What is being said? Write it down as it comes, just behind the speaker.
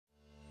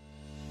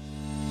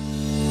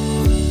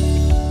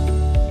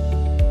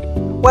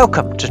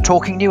Welcome to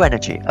Talking New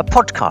Energy, a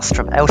podcast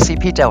from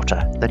LCP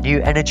Delta, the new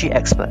energy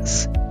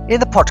experts. In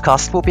the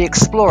podcast, we'll be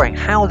exploring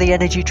how the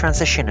energy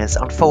transition is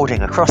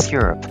unfolding across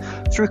Europe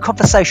through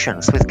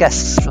conversations with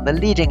guests from the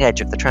leading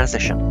edge of the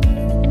transition.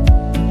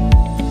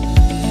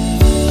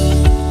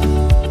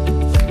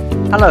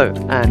 Hello,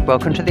 and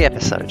welcome to the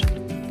episode.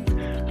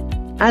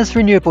 As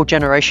renewable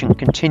generation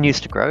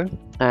continues to grow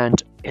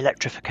and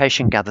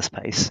electrification gathers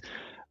pace,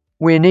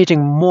 we're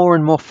needing more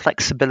and more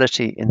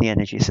flexibility in the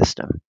energy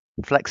system.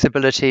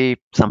 Flexibility,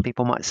 some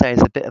people might say,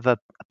 is a bit of a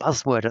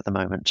buzzword at the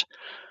moment.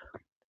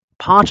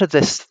 Part of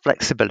this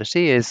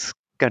flexibility is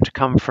going to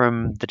come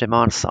from the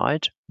demand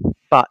side,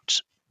 but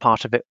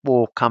part of it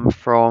will come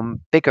from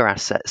bigger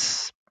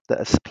assets that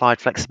have supplied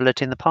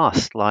flexibility in the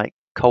past, like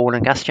coal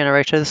and gas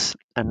generators,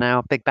 and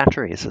now big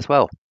batteries as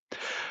well.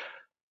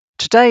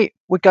 Today,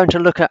 we're going to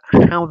look at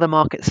how the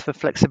markets for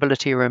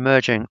flexibility are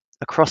emerging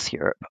across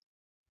Europe,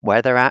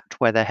 where they're at,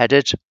 where they're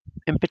headed,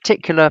 in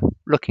particular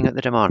looking at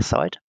the demand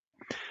side.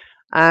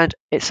 And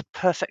it's a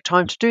perfect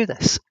time to do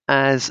this,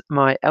 as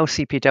my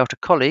LCP Delta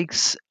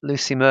colleagues,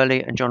 Lucy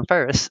Murley and Jon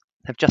Ferris,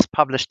 have just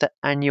published the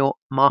annual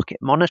market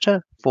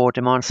monitor for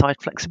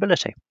demand-side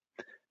flexibility.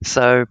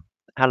 So,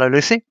 hello,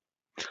 Lucy.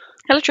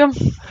 Hello, Jon.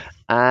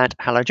 And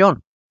hello,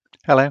 Jon.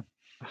 Hello.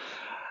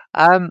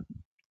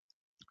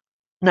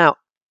 Now,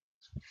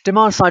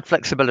 demand-side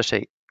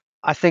flexibility,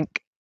 I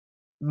think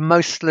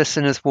most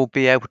listeners will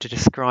be able to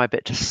describe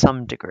it to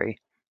some degree,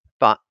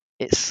 but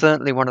it's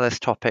certainly one of those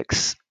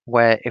topics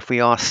where if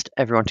we asked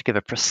everyone to give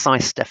a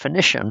precise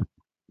definition,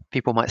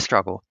 people might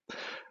struggle.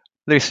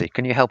 Lucy,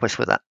 can you help us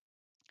with that?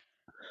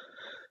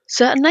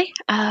 Certainly.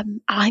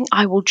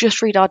 I will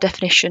just read our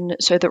definition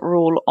so that we're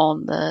all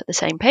on the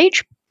same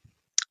page.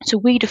 So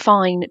we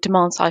define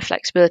demand-side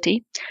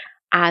flexibility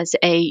as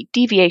a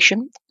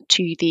deviation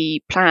to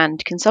the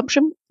planned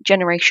consumption,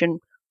 generation,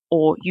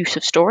 or use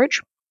of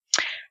storage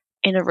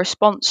in a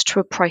response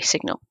to a price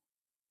signal.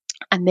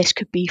 And this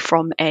could be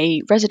from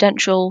a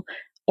residential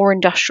or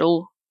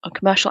industrial or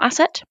commercial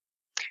asset,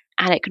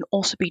 and it can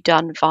also be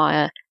done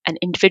via an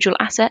individual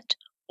asset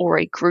or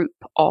a group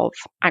of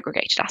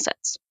aggregated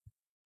assets.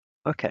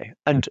 Okay,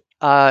 and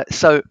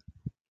so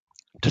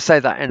to say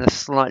that in a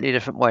slightly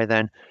different way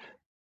then,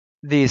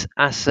 these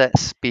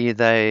assets, be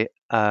they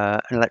an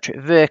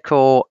electric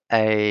vehicle,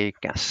 a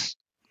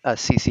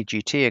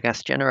CCGT, a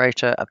gas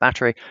generator, a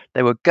battery,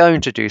 they were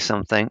going to do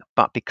something,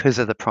 but because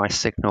of the price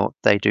signal,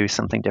 they do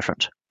something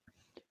different.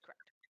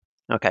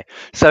 Okay,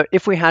 so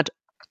if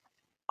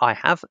I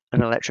have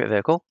an electric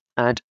vehicle,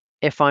 and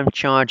if I'm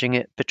charging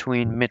it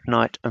between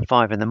midnight and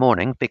 5 in the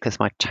morning because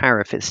my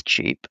tariff is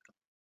cheap,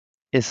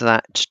 is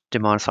that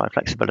demand-side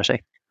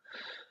flexibility?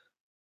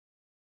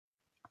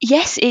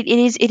 Yes, it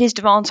is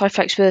demand-side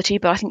flexibility,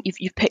 but I think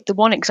you've picked the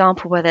one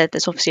example where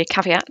there's obviously a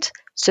caveat.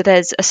 So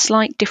there's a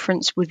slight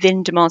difference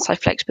within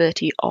demand-side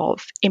flexibility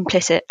of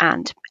implicit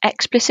and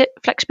explicit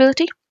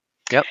flexibility.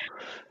 Yep.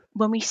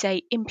 When we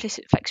say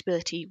implicit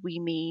flexibility, we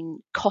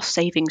mean cost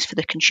savings for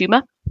the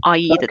consumer,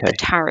 i.e. that the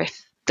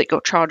tariff that you're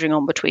charging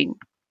on between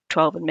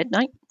 12 and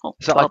midnight, or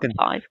so 12 and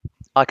 5.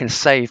 I can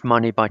save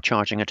money by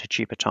charging at a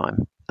cheaper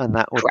time, and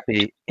that would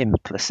be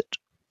implicit.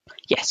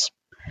 Yes.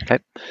 Okay.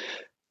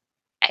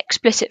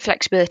 Explicit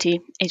flexibility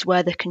is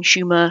where the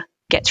consumer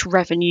gets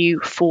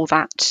revenue for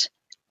that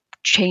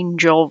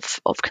change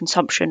of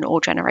consumption or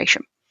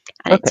generation.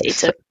 And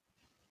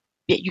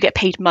you get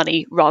paid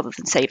money rather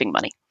than saving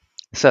money.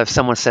 So if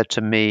someone said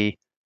to me,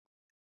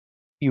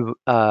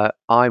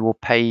 I will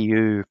pay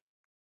you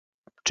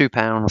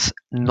 £2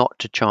 not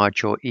to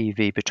charge your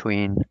EV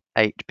between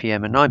 8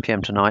 p.m. and 9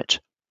 p.m. tonight,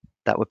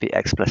 that would be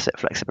explicit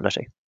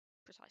flexibility.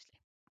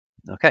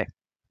 Precisely. Okay.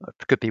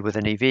 It could be with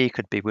an EV,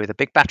 could be with a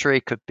big battery,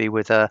 could be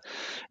with a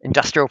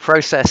industrial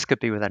process, could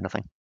be with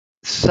anything.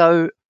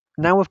 So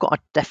now we've got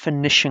our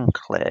definition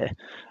clear.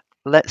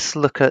 Let's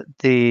look at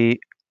the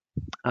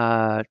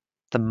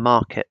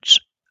market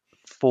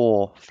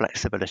for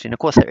flexibility. And of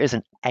course, there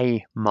isn't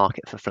a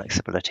market for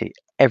flexibility.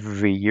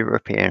 Every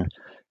European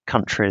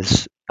country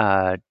is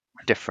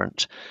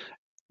different.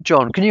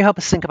 Jon, can you help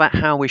us think about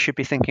how we should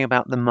be thinking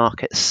about the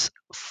markets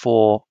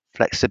for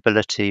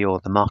flexibility or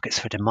the markets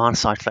for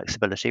demand-side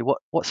flexibility?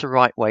 What's the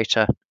right way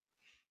to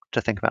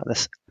think about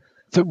this?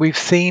 So we've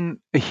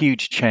seen a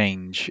huge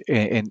change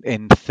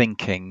in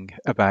thinking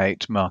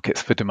about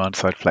markets for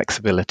demand-side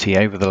flexibility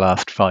over the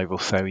last 5 or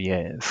so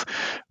years,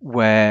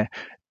 where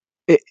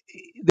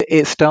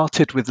it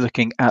started with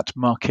looking at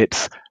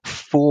markets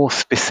for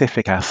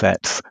specific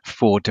assets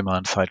for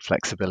demand-side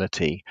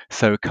flexibility.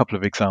 So a couple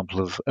of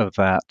examples of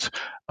that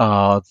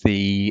are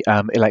the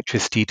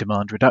electricity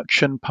demand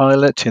reduction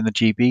pilot in the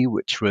GB,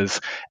 which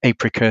was a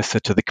precursor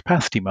to the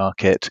capacity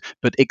market,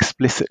 but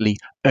explicitly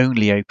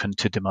only open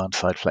to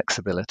demand-side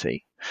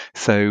flexibility.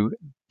 So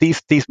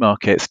these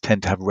markets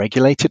tend to have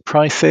regulated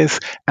prices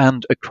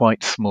and are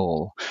quite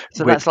small.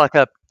 So that's like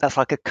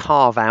a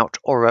carve out,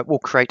 or we'll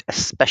create a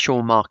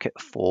special market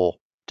for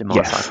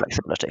demand side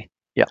flexibility.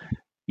 Yeah.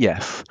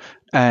 Yes.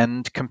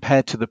 And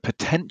compared to the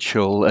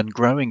potential and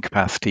growing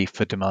capacity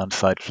for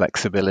demand-side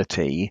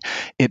flexibility,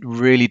 it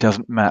really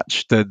doesn't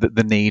match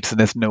the needs, and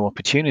there's no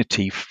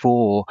opportunity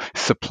for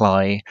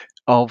supply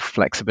of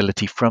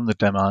flexibility from the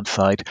demand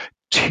side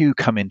to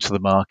come into the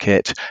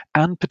market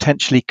and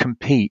potentially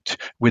compete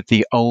with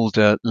the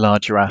older,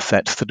 larger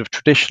assets that have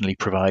traditionally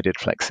provided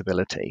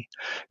flexibility.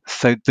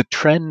 So the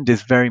trend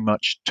is very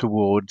much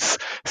towards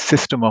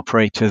system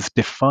operators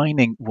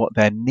defining what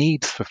their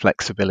needs for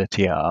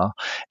flexibility are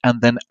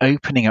and then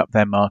opening up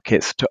their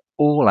markets to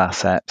all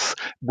assets,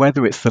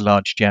 whether it's the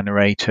large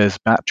generators,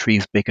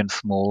 batteries, big and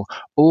small,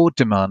 or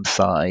demand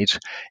side,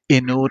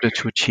 in order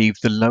to achieve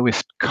the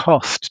lowest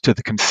cost to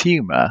the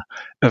consumer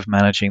of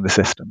managing the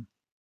system.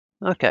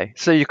 Okay,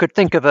 so you could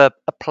think of a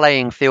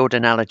playing field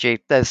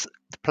analogy. The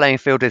playing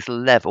field is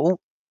level,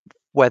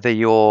 whether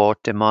you're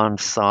demand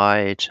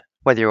side,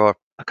 whether you're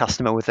a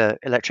customer with an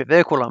electric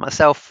vehicle like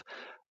myself,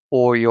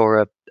 or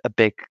you're a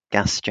big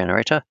gas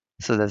generator.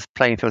 So there's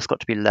playing field's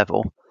got to be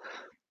level.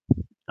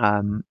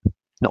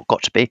 Not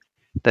got to be.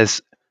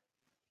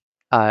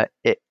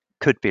 It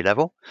could be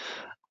level.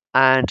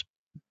 And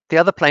the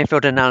other playing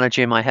field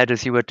analogy in my head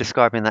as you were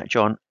describing that,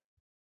 John,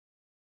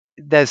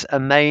 there's a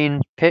main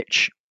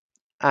pitch,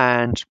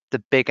 and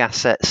the big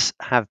assets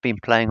have been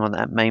playing on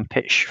that main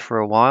pitch for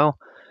a while.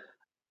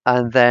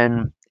 And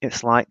then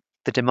it's like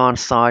the demand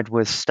side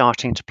was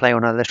starting to play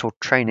on a little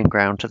training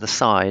ground to the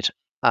side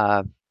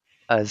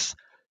as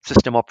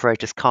system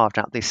operators carved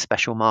out these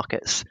special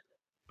markets.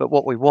 But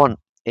what we want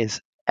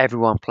is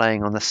everyone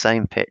playing on the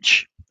same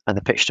pitch and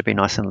the pitch to be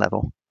nice and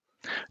level.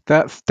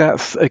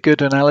 That's a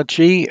good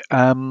analogy,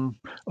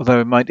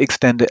 although I might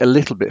extend it a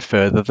little bit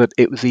further, that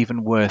it was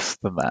even worse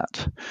than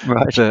that.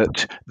 Right.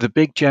 That the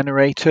big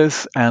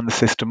generators and the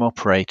system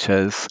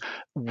operators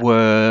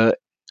were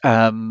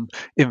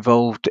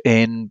involved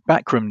in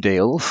backroom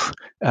deals,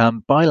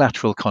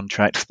 bilateral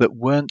contracts that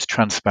weren't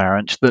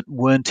transparent, that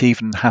weren't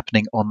even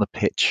happening on the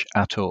pitch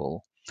at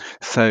all.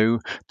 So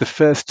the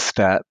first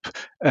step,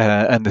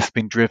 and this has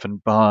been driven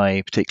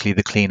by particularly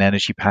the Clean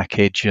Energy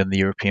Package and the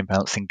European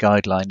Balancing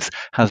Guidelines,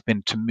 has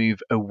been to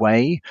move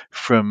away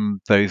from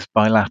those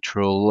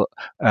bilateral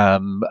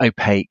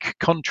opaque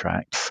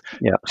contracts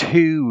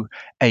to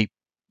a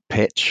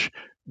pitch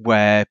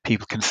where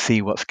people can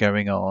see what's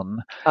going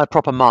on. A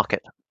proper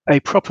market.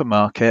 A proper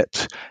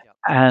market.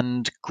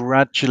 And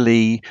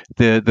gradually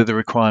the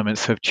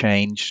requirements have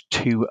changed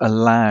to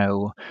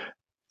allow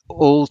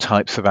all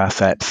types of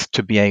assets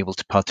to be able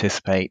to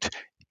participate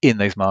in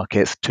those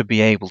markets, to be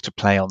able to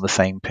play on the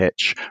same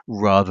pitch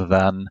rather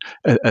than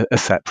a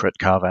separate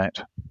carve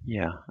out.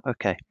 Yeah,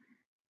 okay.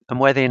 And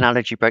where the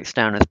analogy breaks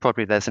down is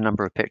probably there's a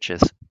number of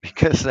pitches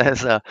because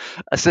there's a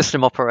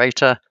system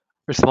operator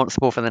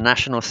responsible for the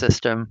national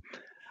system.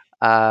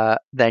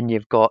 Then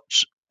you've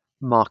got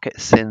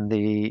markets in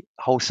the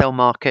wholesale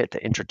market, the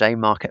intraday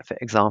market, for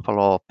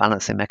example, or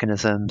balancing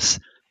mechanisms.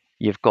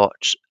 You've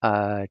got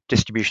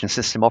distribution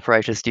system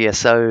operators,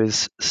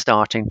 DSOs,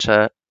 starting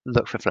to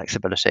look for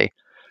flexibility.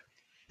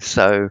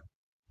 So,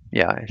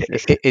 yeah,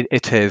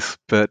 it is,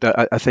 but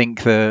I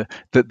think the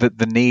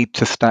need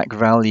to stack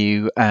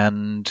value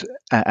and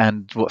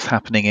what's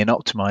happening in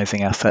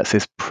optimizing assets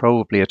is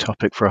probably a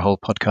topic for a whole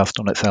podcast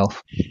on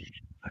itself.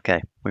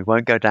 Okay, we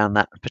won't go down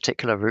that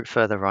particular route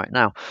further right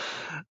now.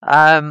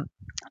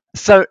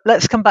 So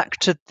let's come back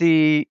to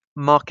the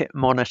market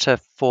monitor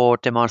for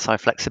demand side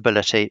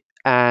flexibility.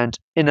 And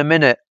in a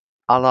minute,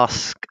 I'll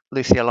ask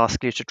Lucy, I'll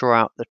ask you to draw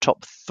out the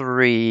top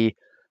three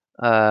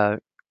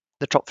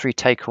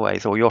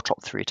takeaways, or your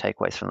top three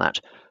takeaways from that.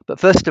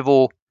 But first of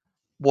all,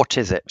 what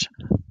is it?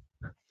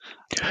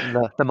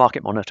 The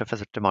market monitor for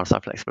demand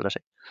side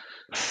flexibility.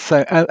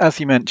 So, as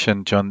you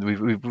mentioned, John,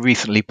 we've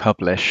recently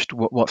published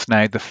what's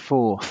now the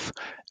fourth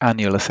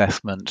annual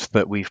assessment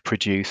that we've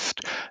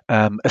produced,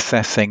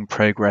 assessing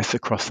progress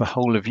across the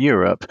whole of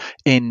Europe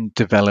in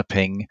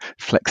developing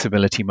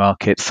flexibility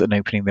markets and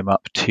opening them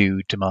up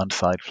to demand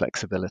side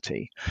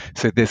flexibility.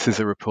 So this is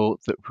a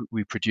report that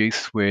we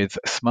produce with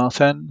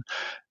SmartEn,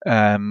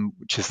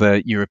 which is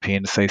the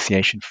European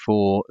Association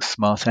for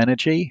Smart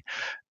Energy.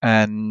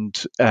 And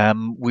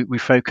we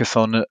focus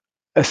on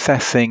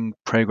assessing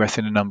progress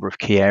in a number of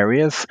key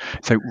areas.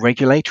 So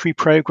regulatory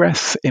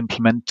progress,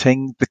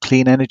 implementing the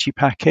clean energy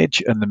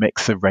package and the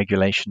mix of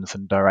regulations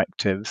and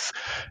directives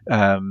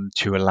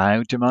to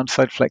allow demand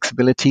side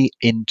flexibility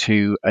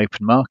into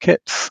open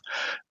markets.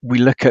 We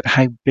look at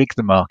how big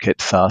the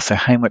markets are, so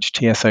how much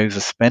TSOs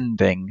are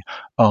spending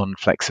on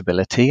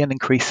flexibility, and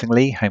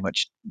increasingly how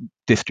much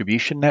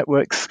distribution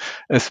networks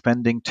are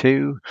spending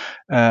too,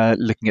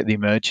 looking at the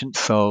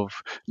emergence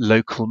of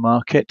local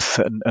markets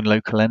and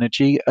local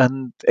energy.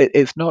 And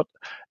it's not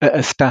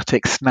a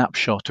static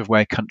snapshot of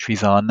where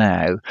countries are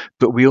now,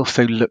 but we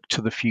also look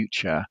to the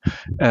future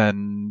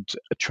and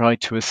try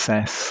to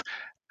assess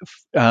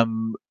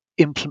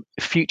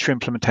future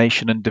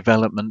implementation and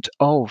development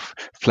of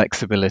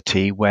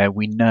flexibility where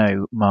we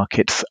know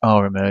markets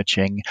are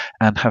emerging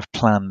and have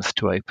plans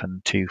to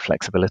open to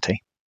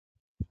flexibility.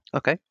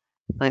 Okay.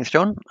 Thanks,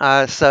 John.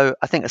 So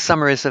I think a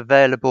summary is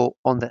available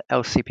on the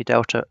LCP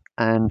Delta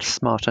and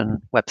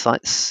Smarten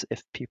websites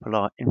if people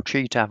are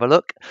intrigued to have a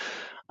look.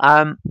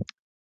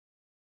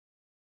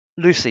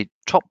 Lucy,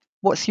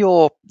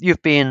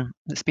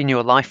 it's been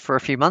your life for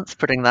a few months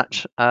putting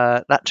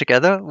that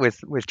together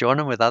with John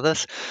and with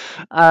others.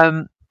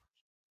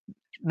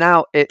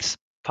 Now it's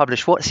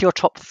published. What's your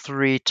top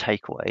 3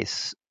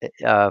 takeaways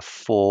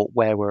for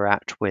where we're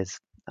at with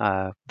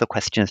the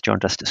questions John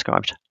just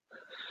described?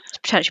 It's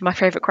potentially my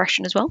favourite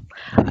question as well.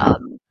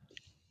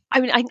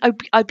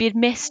 I'd be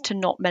amiss to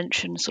not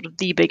mention sort of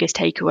the biggest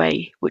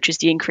takeaway, which is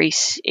the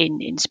increase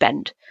in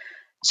spend.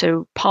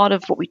 So part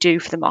of what we do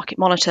for the market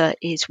monitor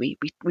is we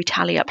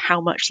tally up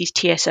how much these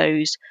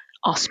TSOs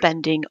are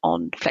spending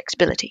on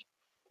flexibility.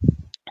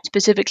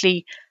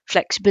 Specifically,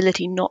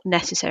 flexibility, not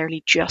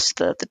necessarily just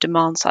the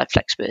demand side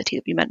flexibility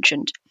that we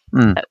mentioned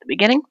at the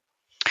beginning,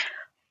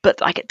 but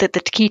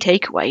the key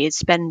takeaway is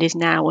spend is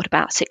now at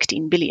about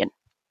 16 billion.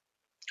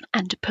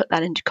 And to put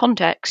that into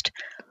context,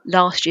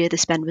 last year the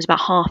spend was about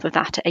half of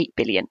that at 8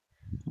 billion.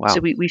 Wow.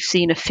 So we've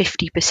seen a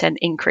 50%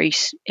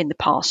 increase in the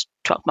past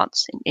 12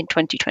 months in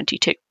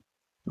 2022.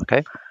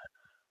 Okay.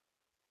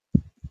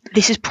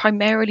 This is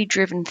primarily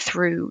driven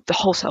through the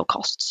wholesale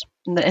costs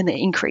and the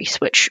increase,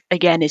 which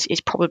again is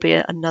probably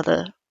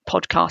another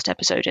podcast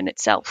episode in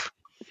itself.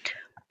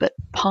 But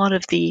part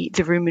of the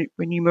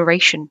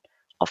remuneration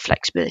of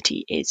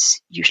flexibility is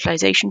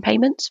utilization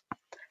payments.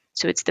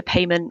 So it's the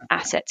payment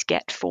assets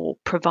get for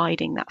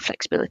providing that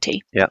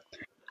flexibility. Yeah.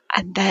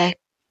 And they're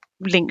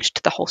linked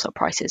to the wholesale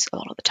prices a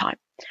lot of the time.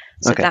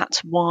 So Okay.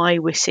 that's why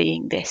we're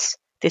seeing this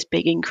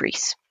big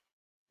increase.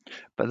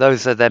 But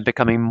those are then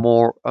becoming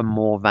more and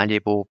more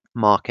valuable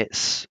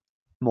markets,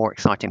 more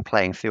exciting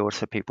playing fields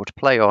for people to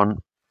play on,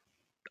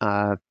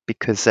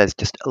 because there's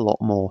just a lot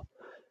more.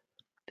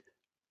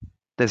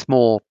 There's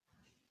more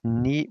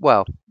need.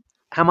 Well,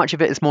 how much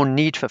of it is more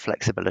need for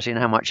flexibility, and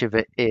how much of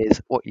it is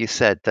what you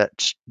said,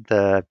 that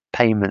the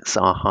payments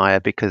are higher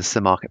because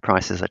the market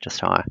prices are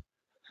just higher?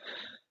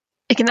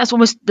 Again, that's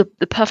almost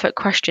the perfect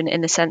question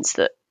in the sense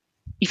that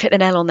you've hit the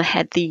nail on the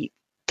head. The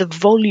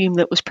volume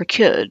that was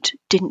procured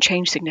didn't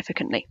change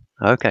significantly.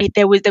 Okay.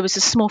 There was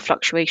a small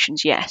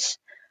fluctuations, yes,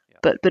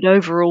 but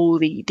overall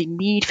the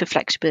need for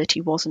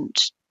flexibility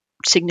wasn't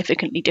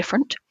significantly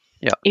different.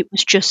 Yeah. It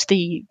was just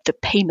the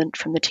payment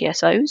from the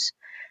TSOs,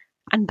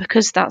 and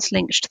because that's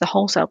linked to the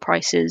wholesale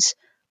prices,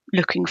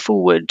 looking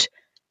forward,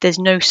 there's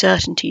no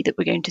certainty that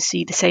we're going to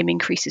see the same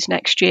increases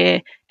next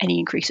year, any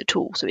increase at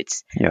all. So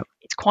it's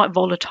quite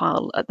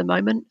volatile at the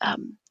moment.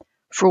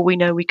 For all we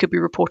know, we could be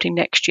reporting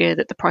next year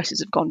that the prices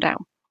have gone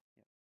down.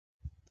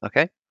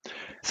 Okay.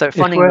 So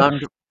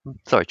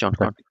sorry, John.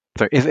 Go on.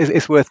 So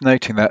it's worth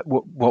noting that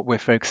what we're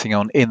focusing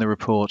on in the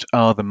report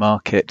are the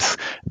markets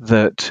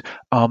that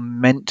are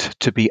meant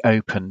to be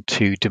open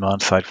to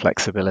demand-side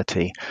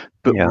flexibility,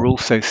 but we're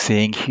also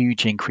seeing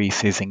huge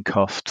increases in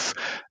costs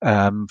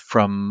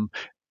from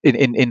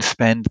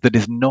spend that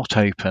is not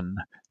open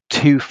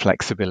to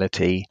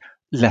flexibility,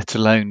 let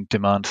alone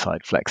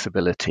demand-side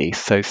flexibility.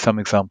 So some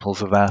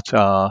examples of that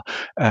are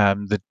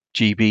the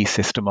GB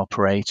system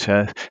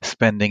operator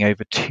spending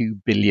over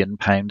 £2 billion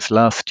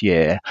last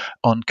year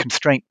on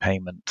constraint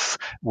payments,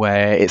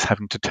 where it's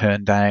having to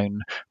turn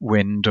down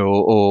wind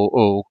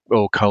or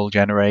coal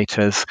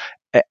generators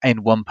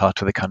in one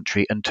part of the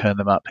country and turn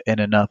them up in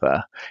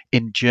another.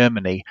 In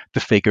Germany,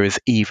 the figure is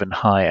even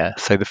higher.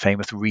 So the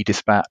famous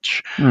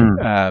redispatch,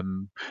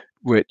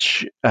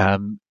 which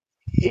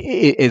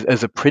is,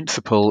 as a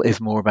principle, is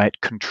more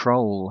about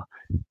control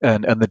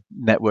and the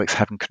networks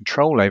having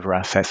control over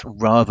assets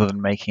rather than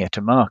making it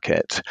a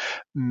market,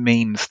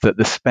 means that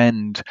the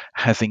spend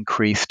has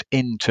increased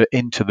into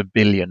the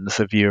billions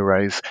of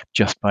euros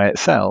just by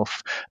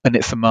itself. And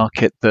it's a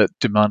market that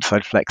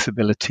demand-side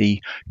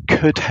flexibility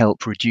could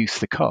help reduce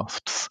the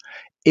costs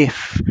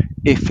if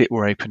it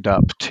were opened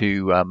up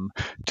to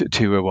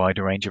a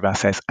wider range of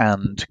assets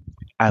and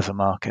as a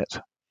market.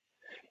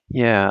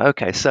 Yeah.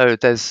 Okay. So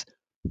there's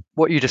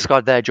what you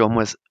described there, John,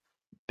 was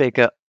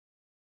bigger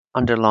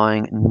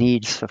underlying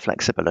needs for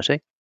flexibility,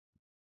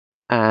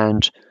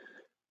 and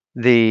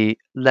the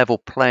level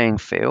playing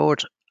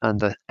field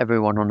and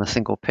everyone on a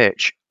single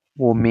pitch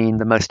will mean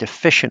the most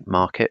efficient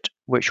market,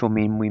 which will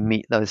mean we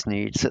meet those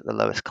needs at the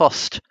lowest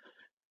cost,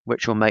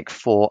 which will make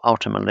for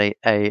ultimately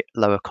a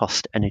lower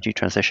cost energy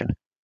transition.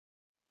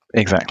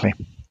 Exactly.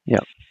 Yeah.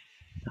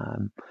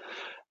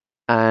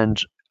 And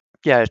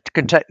yeah,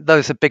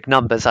 those are big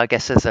numbers. I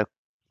guess there's a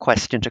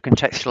question to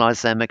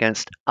contextualize them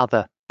against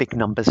other big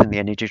numbers in the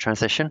energy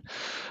transition.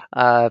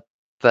 But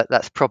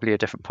that's probably a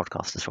different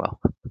podcast as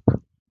well.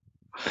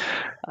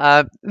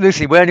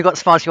 Lucy, we only got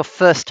as far as your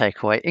first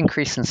takeaway,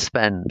 increase in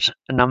spend.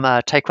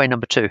 Takeaway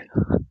number 2.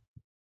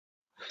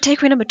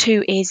 Takeaway number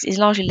 2 is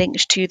largely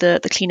linked to the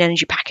clean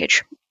energy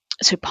package.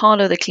 So part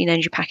of the clean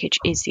energy package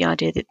is the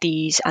idea that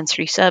these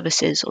ancillary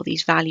services or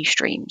these value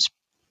streams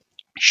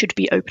should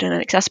be open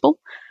and accessible.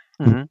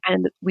 Mm-hmm.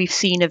 And we've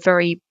seen a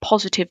very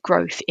positive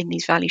growth in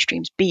these value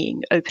streams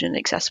being open and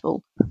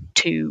accessible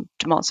to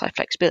demand-side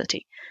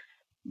flexibility.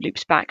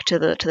 loops back to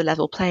the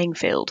level playing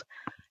field.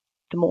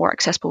 The more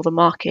accessible the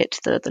market,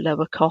 the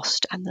lower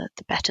cost and the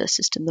better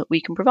system that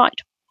we can provide.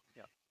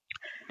 Yeah.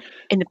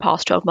 In the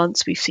past 12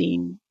 months, we've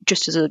seen,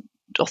 just as off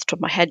the top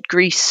of my head,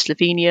 Greece,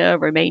 Slovenia,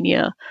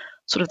 Romania,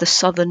 sort of the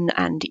southern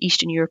and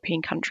eastern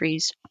European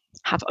countries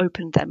have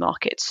opened their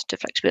markets to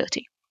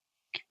flexibility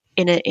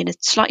in a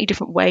slightly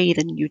different way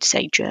than you'd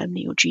say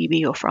Germany or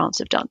GB or France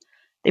have done.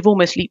 They've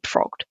almost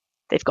leapfrogged.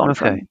 They've gone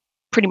from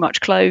pretty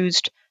much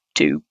closed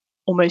to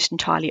almost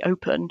entirely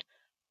open,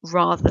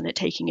 rather than it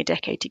taking a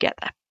decade to get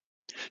there.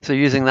 So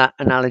using that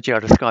analogy I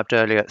described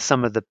earlier,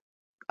 some of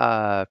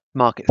the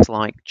markets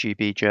like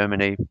GB,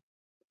 Germany,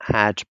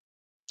 had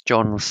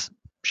Jon's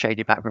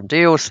shady backroom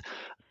deals,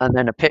 and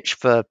then a pitch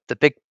for the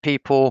big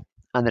people,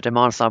 and the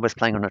demand side was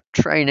playing on a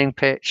training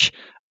pitch,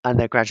 and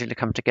they gradually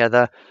come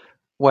together.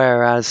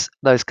 Whereas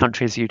those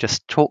countries you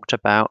just talked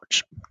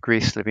about,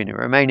 Greece, Slovenia,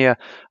 Romania,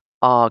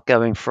 are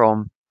going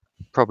from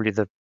probably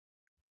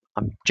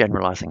I'm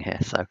generalizing here,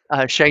 so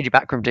shady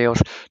backroom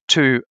deals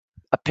to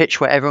a pitch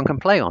where everyone can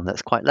play on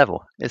that's quite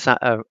level. Is that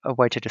a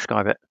way to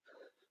describe it?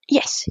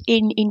 Yes,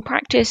 in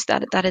practice,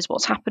 that is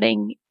what's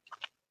happening.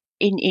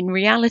 In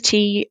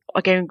reality,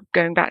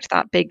 going back to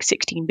that big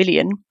 16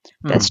 billion,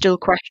 there's still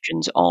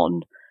questions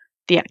on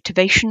the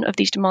activation of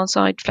these demand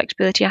side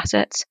flexibility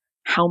assets.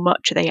 How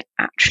much are they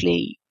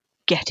actually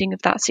getting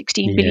of that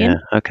 16 billion?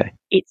 Okay.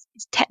 It's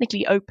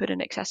technically open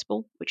and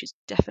accessible, which is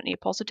definitely a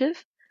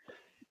positive.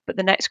 But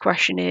the next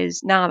question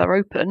is, now they're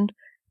open,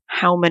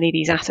 how many of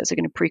these assets are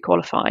going to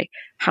pre-qualify?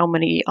 How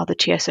many other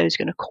TSOs are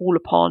going to call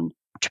upon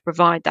to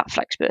provide that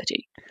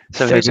flexibility?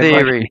 So in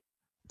theory,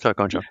 sorry,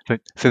 go on, Jon.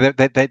 So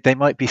they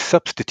might be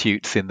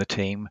substitutes in the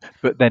team,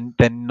 but then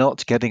they're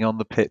not getting on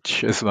the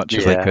pitch as much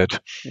as they could.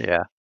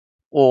 Yeah.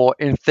 Or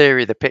in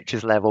theory, the pitch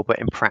is level, but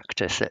in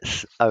practice,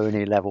 it's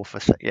only level for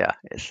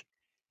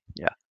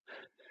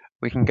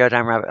We can go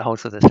down rabbit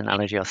holes with this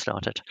analogy I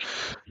started.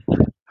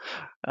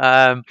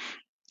 Okay.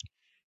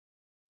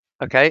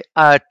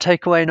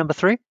 Takeaway number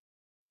 3.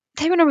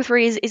 Takeaway number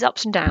 3 is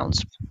ups and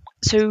downs.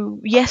 So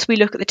yes, we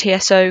look at the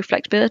TSO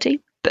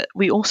flexibility, but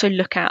we also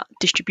look at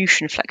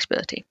distribution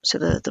flexibility. So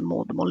the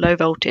more low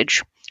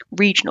voltage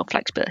regional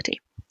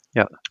flexibility.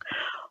 Yeah.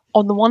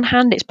 On the one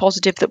hand, it's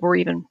positive that we're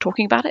even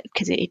talking about it,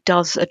 because it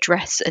does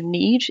address a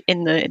need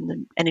in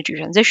the energy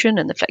transition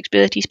and the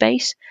flexibility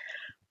space,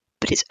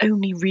 but it's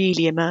only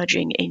really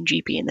emerging in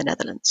GB in the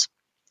Netherlands.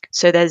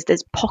 So there's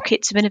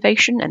pockets of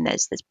innovation and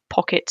there's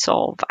pockets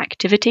of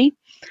activity.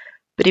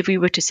 But if we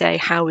were to say,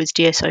 how is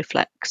DSO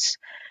Flex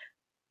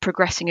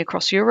progressing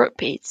across Europe,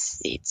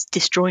 it's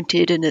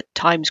disjointed and at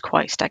times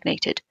quite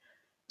stagnated.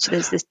 So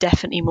there's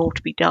definitely more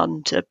to be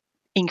done to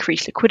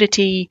increase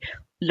liquidity,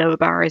 lower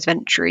barriers of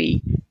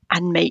entry,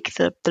 and make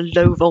the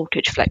low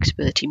voltage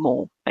flexibility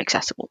more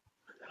accessible.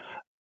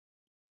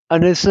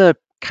 And is a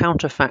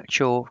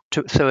counterfactual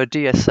so a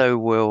DSO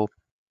will,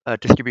 a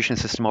distribution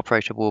system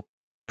operator will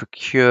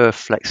procure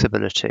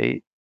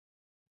flexibility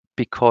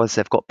because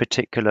they've got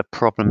particular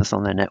problems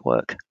on their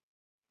network?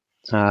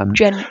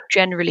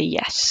 Generally,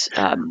 yes.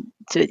 So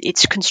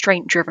it's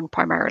constraint driven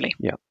primarily.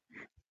 Yeah.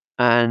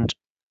 And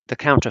the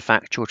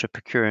counterfactual to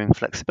procuring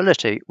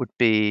flexibility would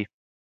be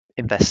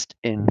invest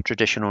in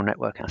traditional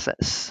network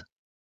assets.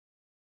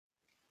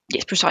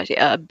 Yes, precisely.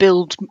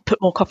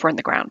 Put more copper in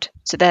the ground.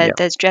 So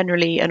there's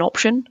generally an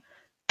option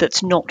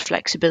that's not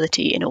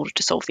flexibility in order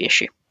to solve the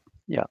issue.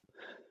 Yeah.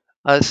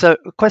 So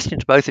a question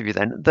to both of you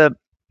then.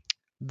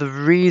 The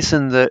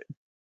reason that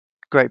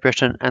Great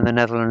Britain and the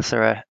Netherlands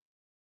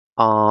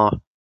are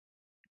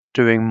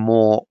doing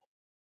more,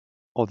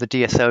 or the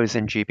DSOs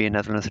in GB and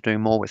Netherlands are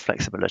doing more with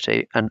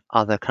flexibility and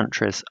other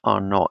countries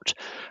are not.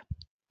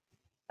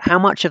 How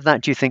much of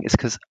that do you think is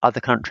because other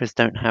countries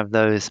don't have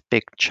those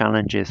big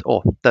challenges,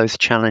 or those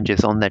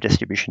challenges on their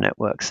distribution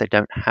networks? They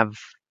don't have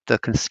the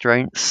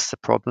constraints, the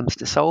problems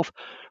to solve?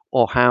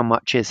 Or how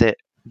much is it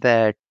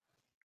they're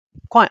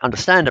quite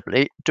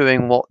understandably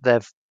doing what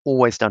they've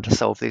always done to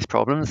solve these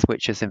problems,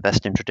 which is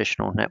invest in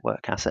traditional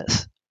network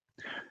assets?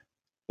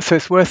 So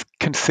it's worth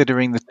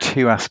considering the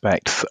two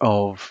aspects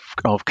of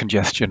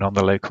congestion on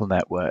the local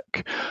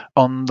network.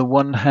 On the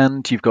one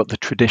hand, you've got the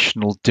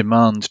traditional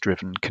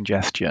demand-driven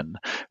congestion,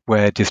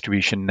 where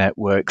distribution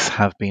networks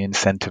have been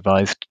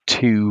incentivized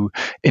to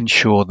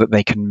ensure that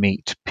they can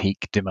meet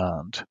peak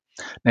demand.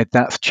 Now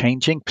that's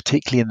changing,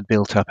 particularly in the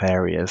built-up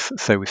areas.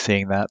 So we're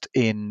seeing that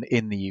in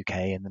the UK,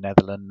 in the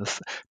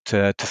Netherlands,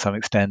 to some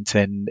extent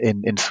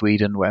in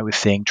Sweden, where we're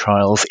seeing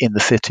trials in the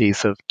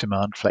cities of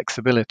demand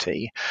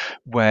flexibility,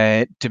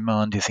 where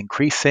demand is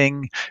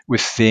increasing. We're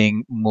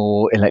seeing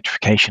more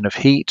electrification of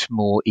heat,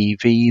 more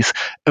EVs,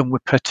 and we're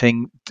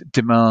putting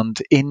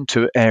demand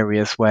into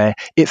areas where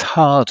it's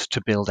hard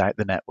to build out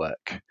the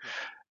network.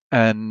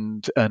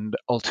 And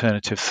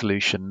alternative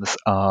solutions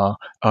are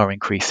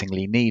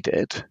increasingly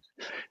needed.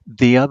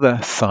 The other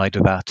side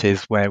of that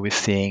is where we're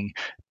seeing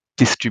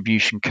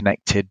distribution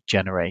connected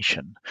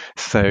generation.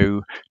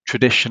 So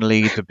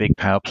traditionally, the big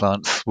power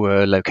plants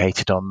were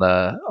located on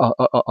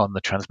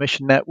the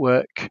transmission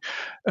network,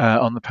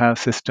 on the power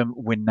system.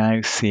 We're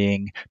now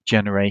seeing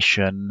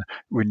generation,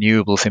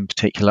 renewables in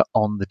particular,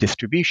 on the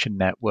distribution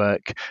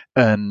network,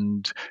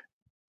 and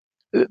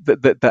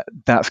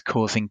that's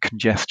causing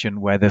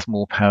congestion where there's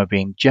more power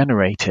being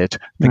generated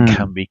than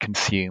can be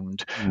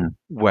consumed,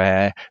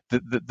 where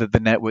the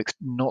network's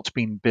not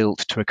been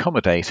built to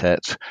accommodate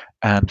it,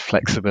 and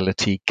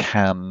flexibility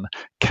can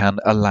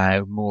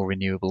allow more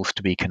renewables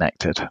to be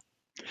connected.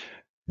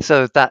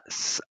 So I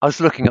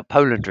was looking at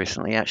Poland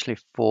recently, actually,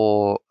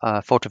 for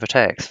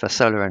photovoltaics, for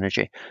solar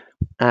energy,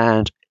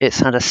 and it's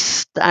had a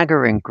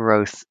staggering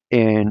growth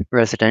in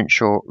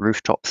residential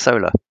rooftop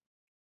solar.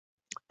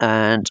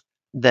 And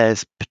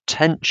there's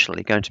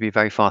potentially going to be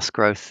very fast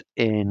growth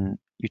in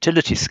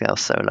utility scale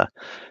solar.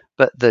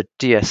 But the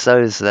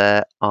DSOs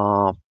there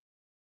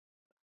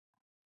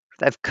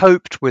they've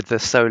coped with the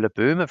solar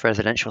boom of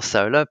residential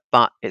solar,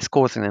 but it's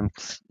causing them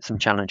some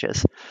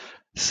challenges.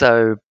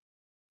 So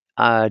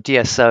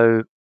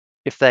DSO,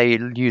 if they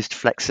used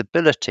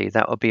flexibility,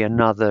 that would be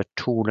another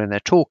tool in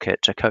their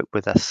toolkit to cope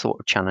with that sort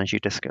of challenge you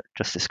just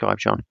described,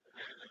 Jon.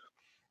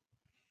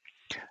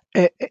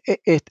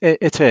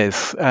 It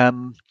is,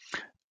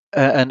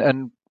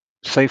 and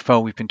so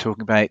far we've been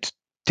talking about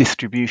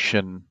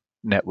distribution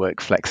network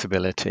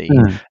flexibility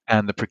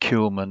and the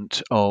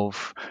procurement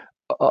of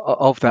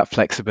that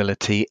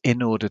flexibility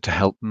in order to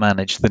help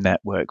manage the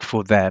network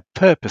for their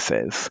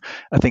purposes.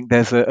 I think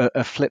there's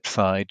a flip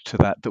side to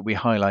that we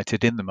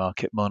highlighted in the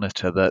Market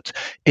Monitor, that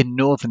in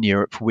Northern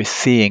Europe we're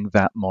seeing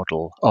that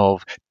model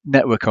of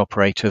network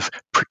operators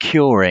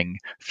procuring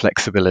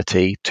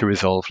flexibility to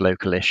resolve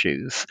local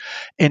issues.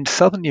 In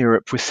Southern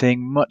Europe, we're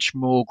seeing much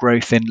more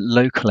growth in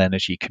local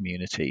energy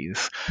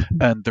communities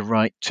and the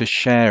right to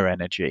share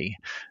energy.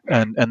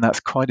 And that's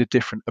quite a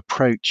different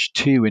approach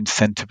to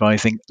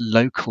incentivizing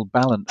local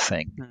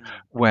balancing,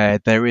 where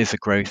there is a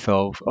growth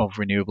of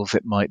renewables.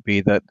 It might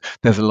be that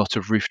there's a lot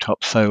of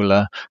rooftop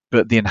solar,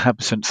 but the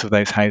inhabitants of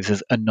those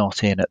houses are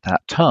not in at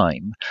that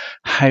time.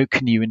 How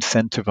can you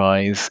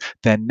incentivize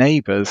their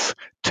neighbors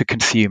to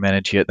consume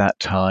energy at that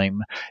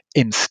time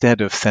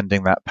instead of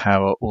sending that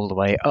power all the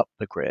way up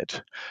the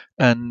grid?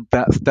 And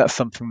that's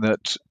something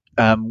that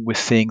we're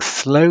seeing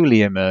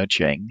slowly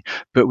emerging,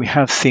 but we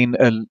have seen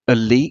a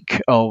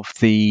leak of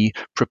the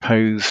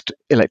proposed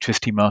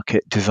electricity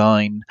market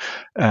design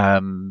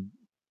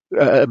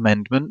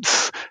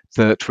amendments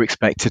that were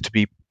expected to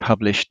be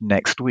published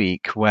next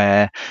week,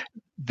 where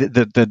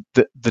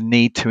the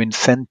need to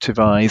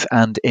incentivize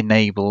and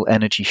enable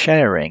energy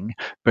sharing,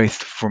 both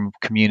from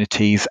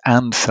communities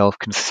and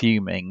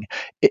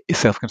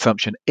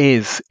self-consumption,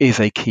 is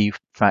a key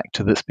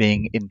factor that's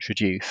being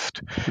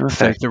introduced. Okay.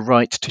 So the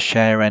right to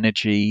share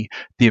energy,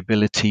 the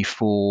ability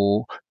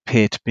for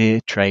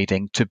peer-to-peer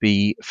trading to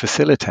be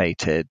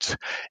facilitated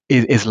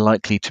is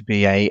likely to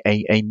be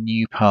a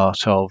new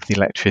part of the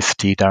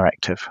electricity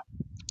directive.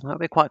 That'll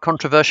be quite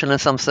controversial in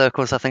some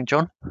circles, I think,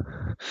 Jon.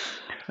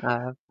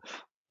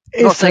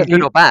 Not saying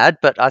good or bad,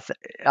 but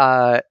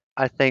I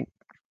think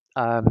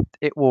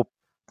it will.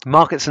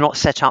 Markets are not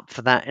set up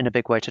for that in a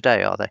big way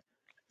today, are they?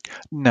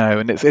 No,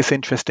 and it's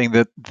interesting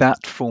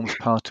that forms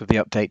part of the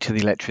update to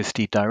the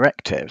electricity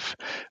directive,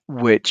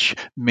 which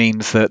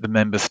means that the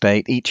member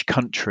state, each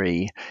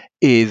country,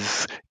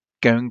 is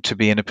going to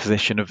be in a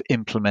position of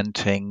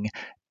implementing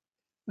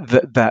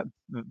that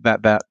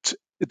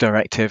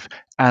directive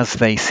as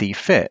they see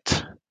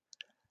fit,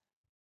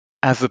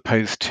 as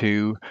opposed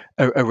to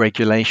a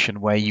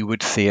regulation where you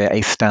would see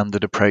a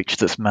standard approach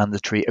that's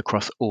mandatory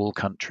across all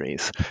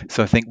countries.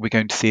 So I think we're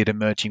going to see it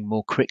emerging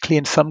more quickly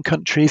in some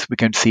countries. We're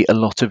going to see a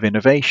lot of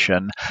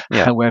innovation.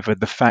 Yeah. However,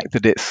 the fact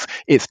that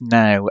it's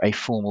now a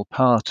formal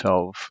part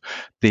of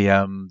the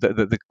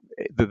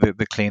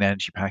clean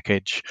energy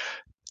package,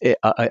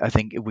 I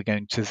think we're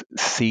going to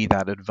see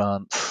that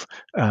advance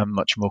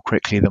much more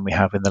quickly than we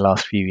have in the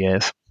last few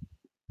years.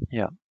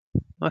 Yeah.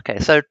 Okay.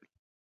 So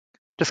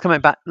just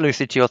coming back,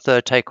 Lucy, to your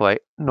third takeaway,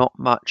 not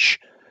much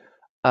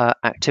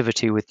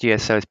activity with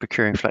DSOs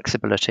procuring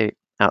flexibility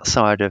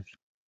outside of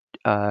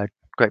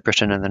Great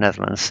Britain and the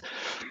Netherlands.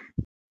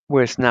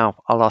 Whereas now,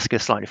 I'll ask you a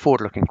slightly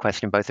forward-looking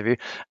question, both of you.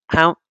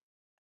 How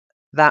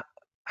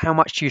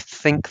much do you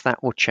think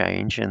that will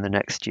change in the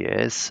next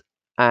years?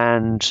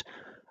 And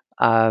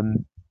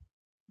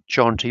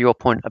Jon, to your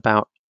point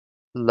about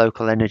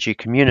local energy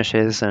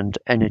communities and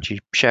energy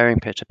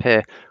sharing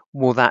peer-to-peer,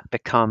 will that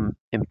become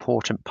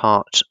important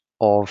part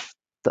of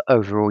the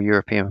overall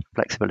European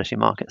flexibility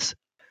markets?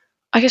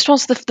 I guess to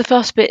answer the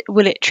first bit,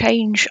 will it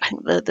change? I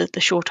think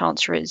the short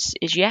answer is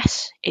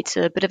yes. It's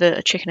a bit of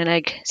a chicken and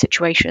egg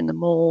situation. The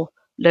more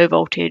low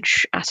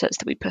voltage assets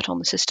that we put on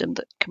the system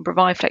that can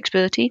provide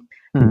flexibility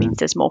means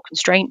there's more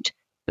constraint,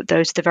 but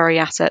those are the very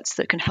assets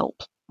that can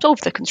help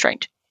solve the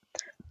constraint.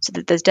 So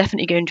that there's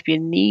definitely going to be a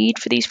need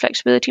for these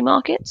flexibility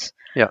markets.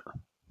 Yeah.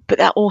 But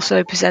that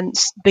also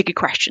presents bigger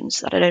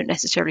questions that I don't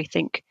necessarily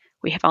think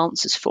we have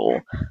answers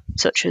for,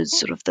 such as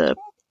sort of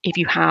if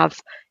you have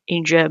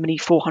in Germany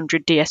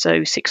 400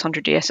 DSOs,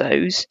 600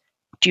 DSOs.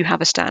 Do you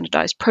have a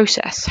standardized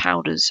process?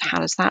 How does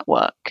that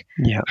work?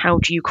 Yeah. How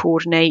do you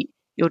coordinate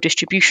your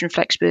distribution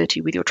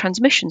flexibility with your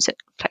transmission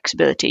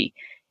flexibility?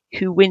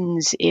 Who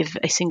wins if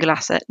a single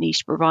asset needs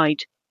to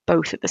provide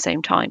both at the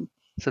same time?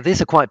 So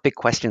these are quite big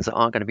questions that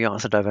aren't going to be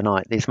answered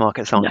overnight. These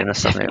markets aren't going to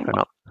suddenly open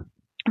up.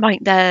 Right,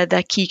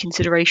 they're key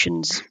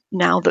considerations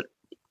now that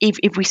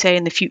if we say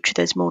in the future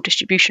there's more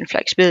distribution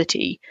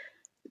flexibility,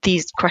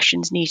 these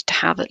questions need to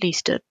have at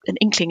least an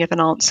inkling of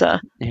an answer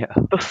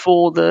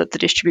before the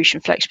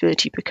distribution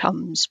flexibility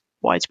becomes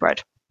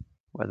widespread.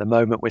 Well, at the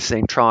moment we're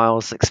seeing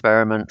trials,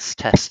 experiments,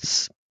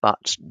 tests,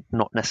 but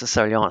not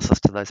necessarily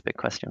answers to those big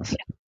questions.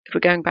 Yeah. If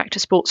we're going back to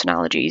sports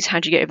analogies, how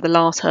do you get over the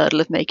last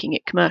hurdle of making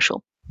it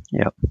commercial?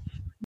 Yeah.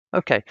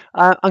 Okay,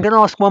 I'm going to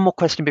ask one more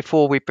question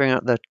before we bring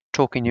out the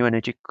Talking New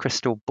Energy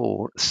crystal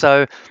ball.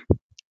 So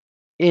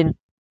in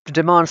the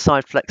demand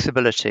side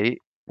flexibility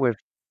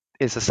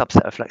is a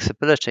subset of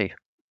flexibility,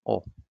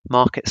 or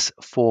markets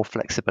for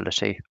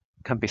flexibility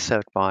can be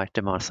served by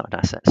demand side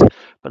assets.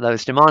 But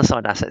those demand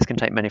side assets can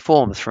take many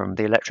forms, from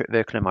the electric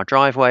vehicle in my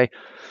driveway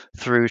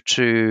through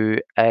to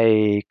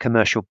a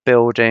commercial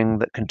building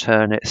that can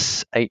turn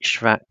its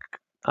HVAC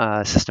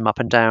system up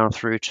and down,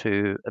 through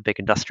to a big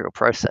industrial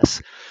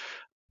process.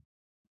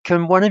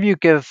 Can one of you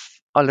give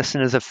our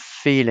listeners a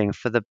feeling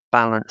for the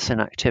balance in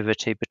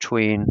activity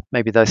between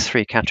maybe those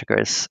three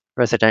categories: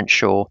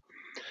 residential,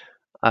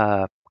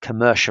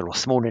 commercial or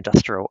small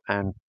industrial,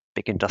 and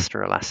big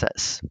industrial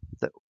assets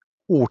that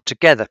all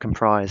together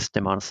comprise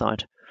demand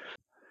side?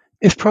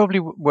 It's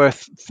probably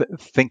worth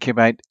thinking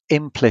about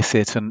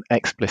implicit and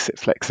explicit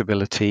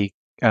flexibility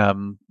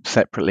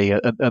separately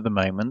at the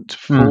moment.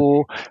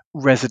 For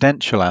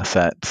residential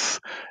assets,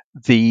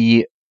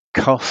 the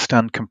cost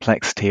and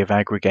complexity of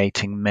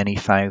aggregating many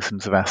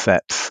thousands of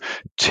assets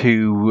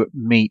to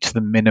meet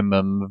the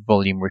minimum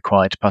volume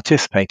required to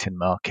participate in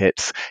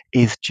markets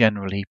is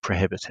generally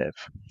prohibitive.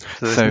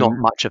 So there's not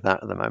much of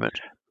that at the moment.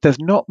 There's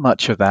not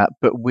much of that,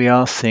 but we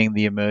are seeing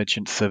the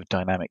emergence of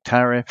dynamic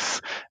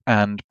tariffs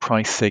and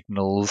price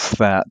signals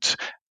that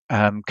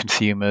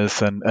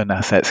consumers and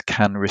assets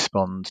can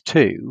respond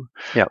to,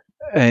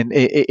 and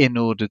in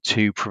order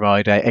to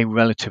provide a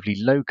relatively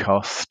low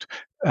cost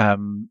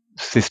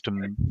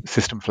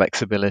system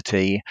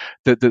flexibility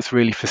that's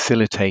really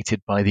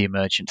facilitated by the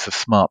emergence of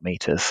smart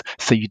meters.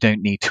 So you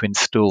don't need to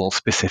install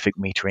specific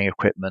metering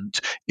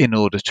equipment in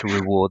order to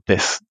reward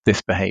this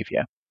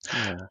behavior.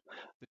 Yeah.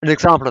 An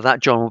example of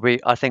that, John, will be,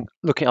 I think,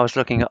 I was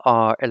looking at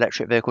our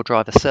electric vehicle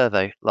driver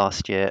survey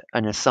last year,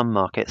 and in some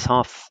markets,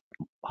 half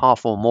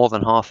or more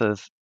than half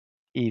of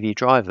EV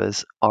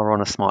drivers are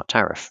on a smart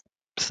tariff.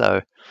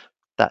 So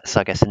that's,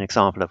 I guess, an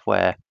example of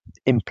where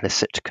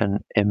implicit can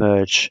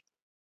emerge.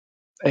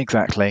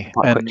 Exactly.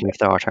 Quite quickly if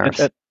there are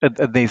tariffs.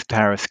 And these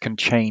tariffs can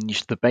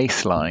change the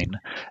baseline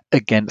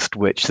against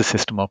which the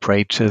system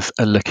operators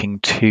are looking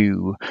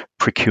to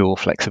procure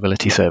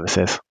flexibility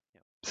services.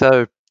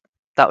 So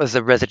that was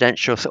a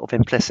residential sort of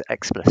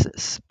implicit-explicit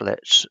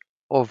split.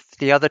 Of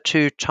the other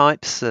two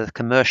types, the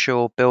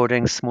commercial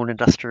buildings, small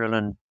industrial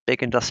and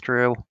big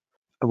industrial,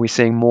 are we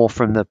seeing more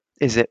from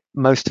is it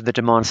most of the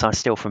demand side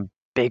still from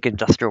big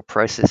industrial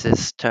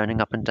processes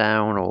turning up and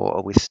down, or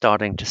are we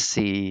starting to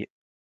see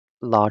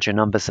larger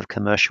numbers of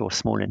commercial,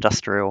 small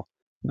industrial?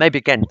 Maybe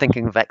again,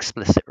 thinking of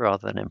explicit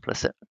rather than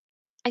implicit.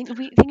 I think if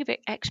we think of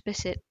it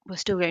explicit, we're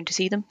still going to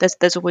see them.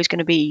 There's always going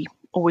to be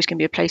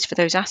a place for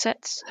those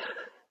assets.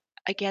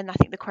 Again, I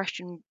think the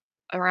question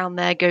around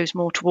there goes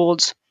more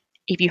towards,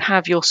 if you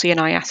have your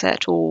C&I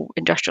asset or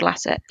industrial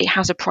asset, it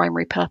has a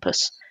primary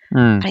purpose.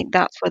 I think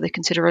that's where the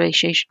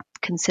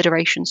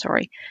consideration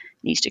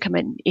needs to come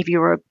in. If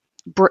you're a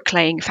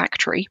bricklaying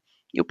factory,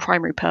 your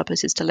primary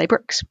purpose is to lay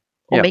bricks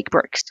or make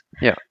bricks.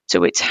 Yeah.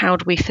 So it's, how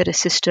do we fit a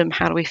system?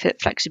 How do we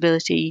fit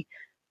flexibility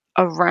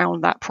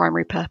around that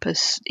primary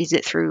purpose? Is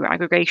it through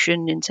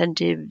aggregation,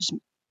 incentives,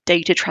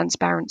 data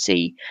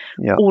transparency,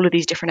 all of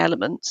these different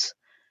elements?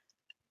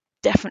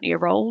 Definitely a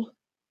role.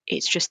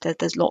 It's just that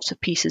there's lots of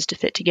pieces to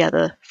fit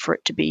together for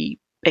it to be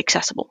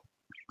accessible.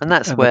 And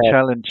that's where the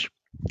challenge.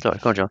 Sorry,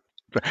 go on, John.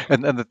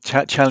 And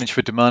the challenge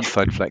for demand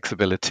side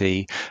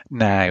flexibility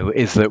now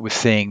is that we're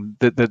seeing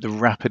the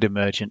rapid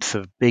emergence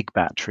of big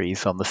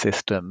batteries on the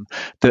system,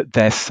 that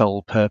their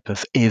sole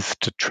purpose is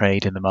to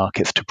trade in the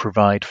markets to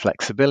provide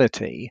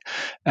flexibility,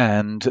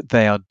 and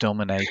they are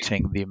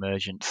dominating the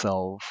emergence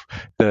of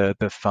the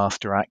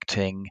faster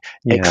acting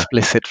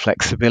explicit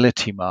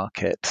flexibility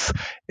markets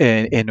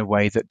in a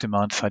way that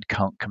demand side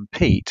can't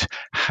compete.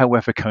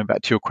 However, coming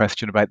back to your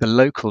question about the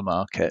local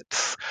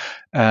markets,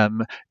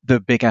 the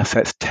big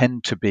assets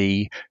tend to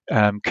be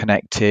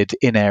connected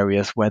in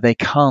areas where they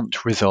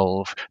can't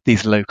resolve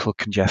these local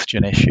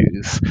congestion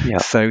issues.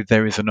 So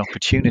there is an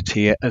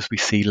opportunity, as we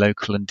see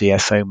local and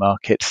DSO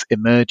markets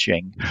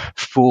emerging,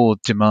 for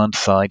demand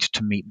side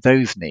to meet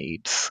those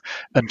needs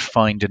and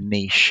find a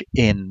niche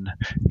in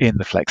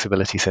the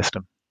flexibility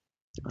system.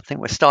 I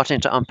think we're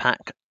starting to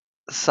unpack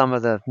some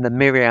of the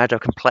myriad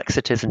of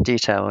complexities and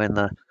detail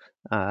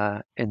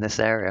in this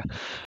area.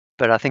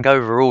 But I think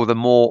overall, the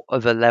more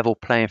of a level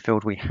playing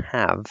field we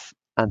have,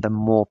 and the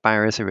more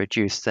barriers are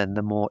reduced, then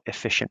the more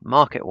efficient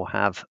market we'll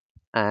have,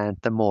 and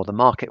the more the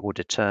market will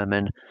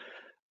determine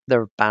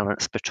the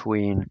balance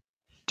between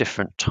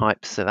different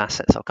types of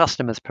assets or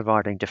customers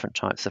providing different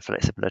types of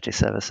flexibility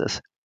services.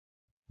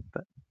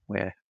 But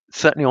we're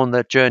certainly on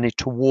the journey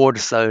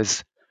towards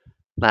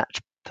that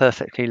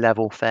perfectly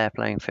level, fair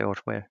playing field,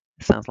 where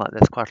it sounds like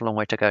there's quite a long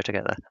way to go to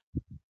get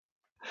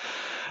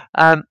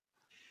there.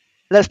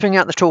 Let's bring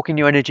out the Talking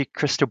New Energy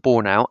crystal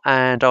ball now,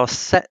 and I'll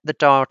set the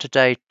dial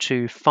today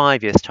to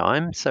 5 years'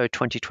 time, so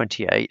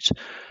 2028,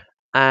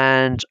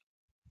 and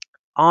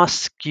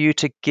ask you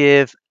to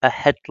give a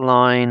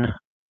headline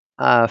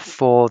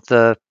for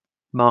the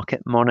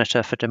market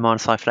monitor for demand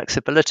side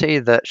flexibility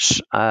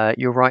that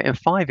you'll write in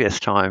 5 years'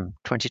 time,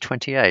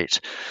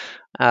 2028.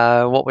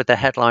 What would the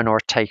headline or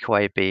a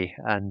takeaway be?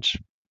 And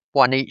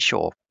one each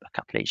or a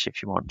couple each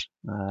if you want.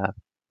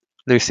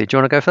 Lucy, do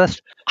you want to go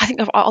first? I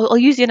think I'll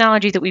use the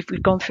analogy that we've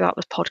gone throughout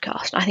this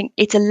podcast. I think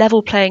it's a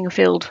level playing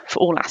field for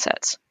all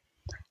assets.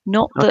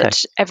 Not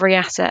that every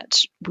asset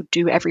would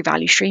do every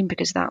value stream,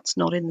 because that's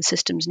not in the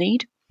system's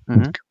need,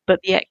 but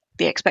the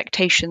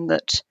expectation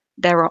that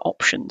there are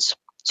options.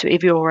 So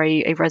if you're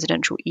a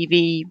residential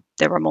EV,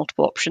 there are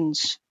multiple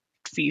options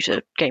for you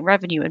to gain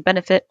revenue and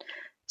benefit.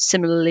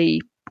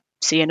 Similarly,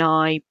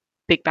 C&I,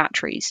 big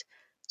batteries.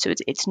 So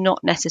it's not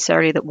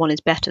necessarily that one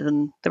is better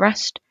than the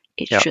rest.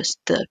 It's just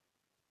the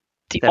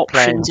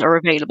options are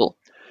available.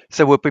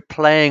 So we'll be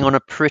playing on a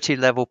pretty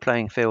level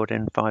playing field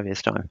in 5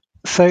 years' time.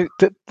 So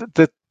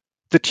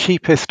the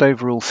cheapest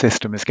overall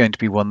system is going to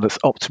be one that's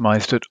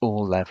optimized at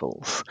all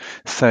levels.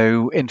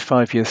 So in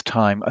 5 years'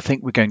 time, I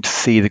think we're going to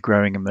see the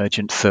growing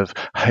emergence of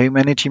home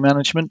energy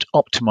management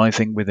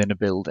optimizing within a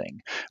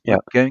building. We're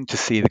going to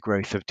see the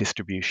growth of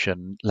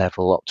distribution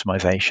level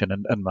optimization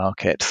and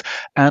markets,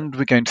 and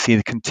we're going to see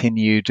the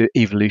continued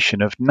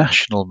evolution of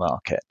national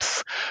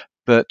markets.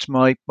 But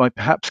my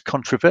perhaps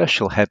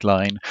controversial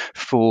headline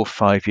for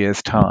 5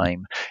 years'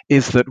 time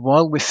is that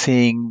while we're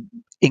seeing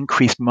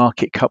increased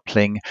market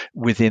coupling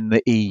within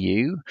the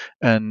EU,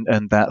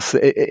 and that's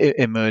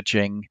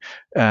emerging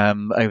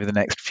over the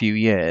next few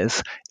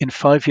years, in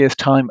 5 years'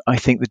 time, I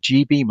think the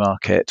GB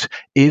market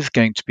is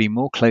going to be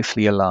more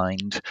closely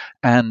aligned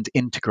and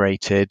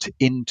integrated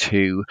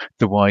into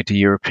the wider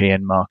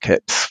European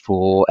markets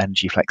for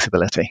energy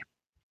flexibility.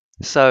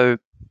 So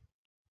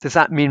does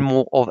that mean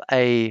more of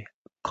a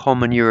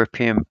common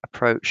European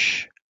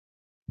approach?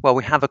 Well,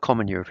 we have a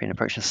common European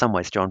approach in some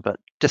ways, John, but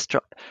just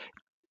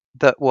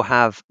that will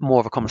have more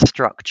of a common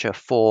structure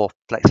for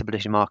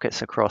flexibility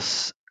markets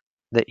across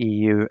the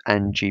EU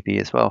and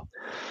GB as well.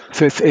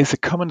 So it's a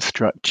common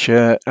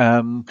structure,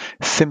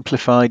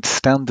 simplified,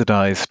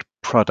 standardized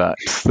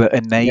products that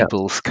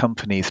enables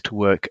companies to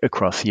work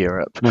across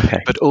Europe,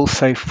 but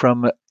also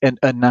from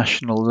a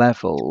national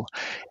level,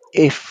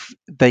 if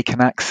they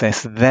can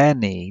access their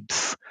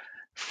needs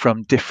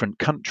from different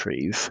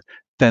countries,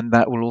 then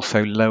that will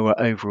also lower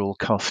overall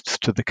costs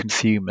to the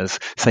consumers.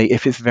 Say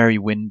if it's very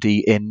windy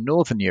in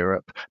Northern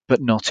Europe,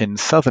 but not in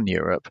Southern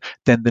Europe,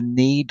 then the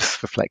needs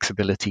for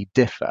flexibility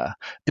differ.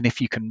 And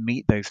if you can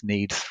meet those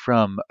needs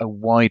from a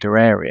wider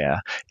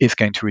area, it's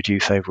going to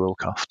reduce overall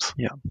costs.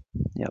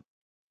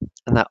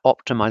 And that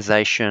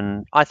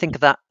optimization, I think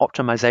that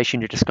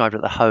optimization you described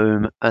at the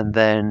home and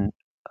then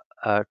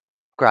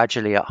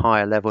gradually at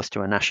higher levels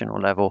to a national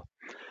level,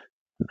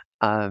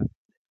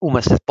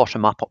 almost as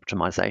bottom-up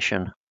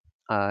optimization.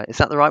 Is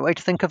that the right way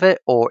to think of it?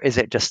 Or is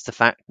it just the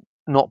fact,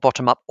 not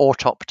bottom-up or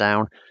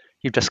top-down,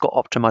 you've just got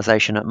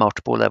optimization at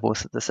multiple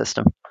levels of the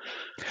system?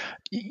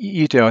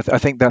 You do. I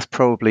think that's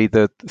probably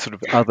the sort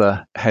of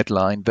other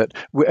headline, that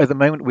at the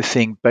moment we're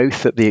seeing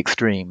both at the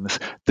extremes.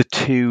 The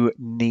two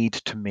need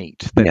to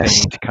meet. They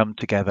need to come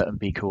together and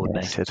be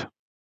coordinated.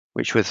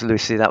 Which was,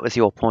 Lucy, that was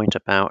your point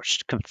about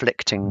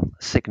conflicting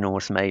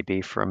signals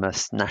maybe from a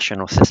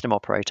national system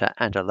operator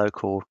and a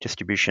local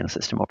distribution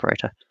system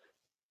operator.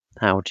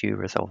 How do you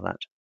resolve that?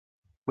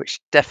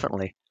 Which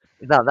definitely,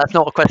 no, that's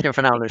not a question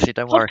for now, Lucy,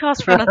 don't worry.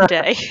 Podcast for another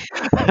day.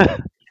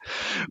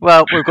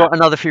 Well, we've got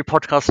another few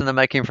podcasts in the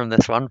making from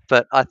this one,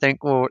 but I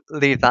think we'll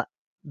leave that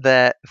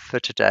there for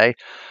today.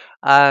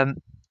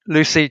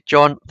 Lucy,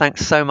 John,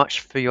 thanks so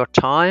much for your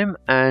time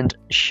and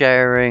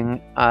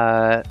sharing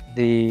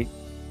the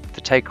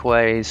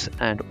takeaways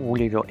and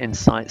all of your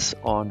insights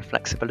on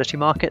flexibility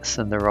markets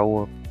and the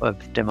role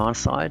of demand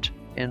side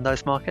in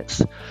those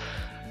markets.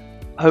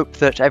 Hope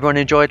that everyone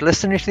enjoyed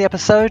listening to the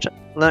episode,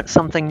 learnt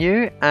something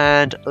new,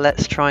 and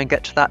let's try and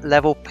get to that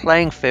level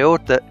playing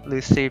field that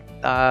Lucy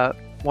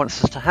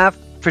wants us to have,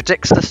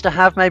 predicts us to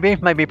have,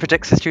 maybe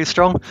predicts is too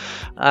strong,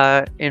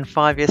 in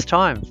 5 years'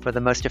 time for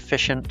the most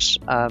efficient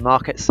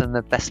markets and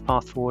the best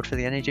path forward for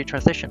the energy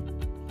transition.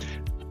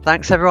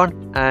 Thanks,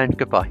 everyone, and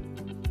goodbye.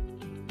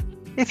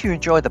 If you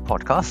enjoy the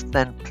podcast,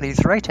 then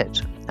please rate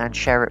it and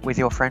share it with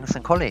your friends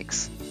and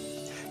colleagues.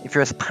 If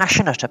you're as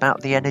passionate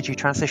about the energy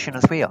transition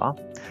as we are,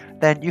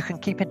 then you can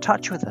keep in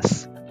touch with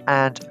us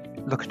and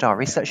look at our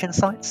research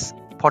insights,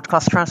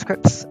 podcast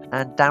transcripts,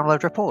 and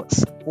download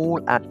reports,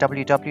 all at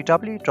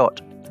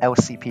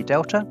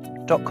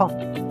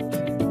www.lcpdelta.com.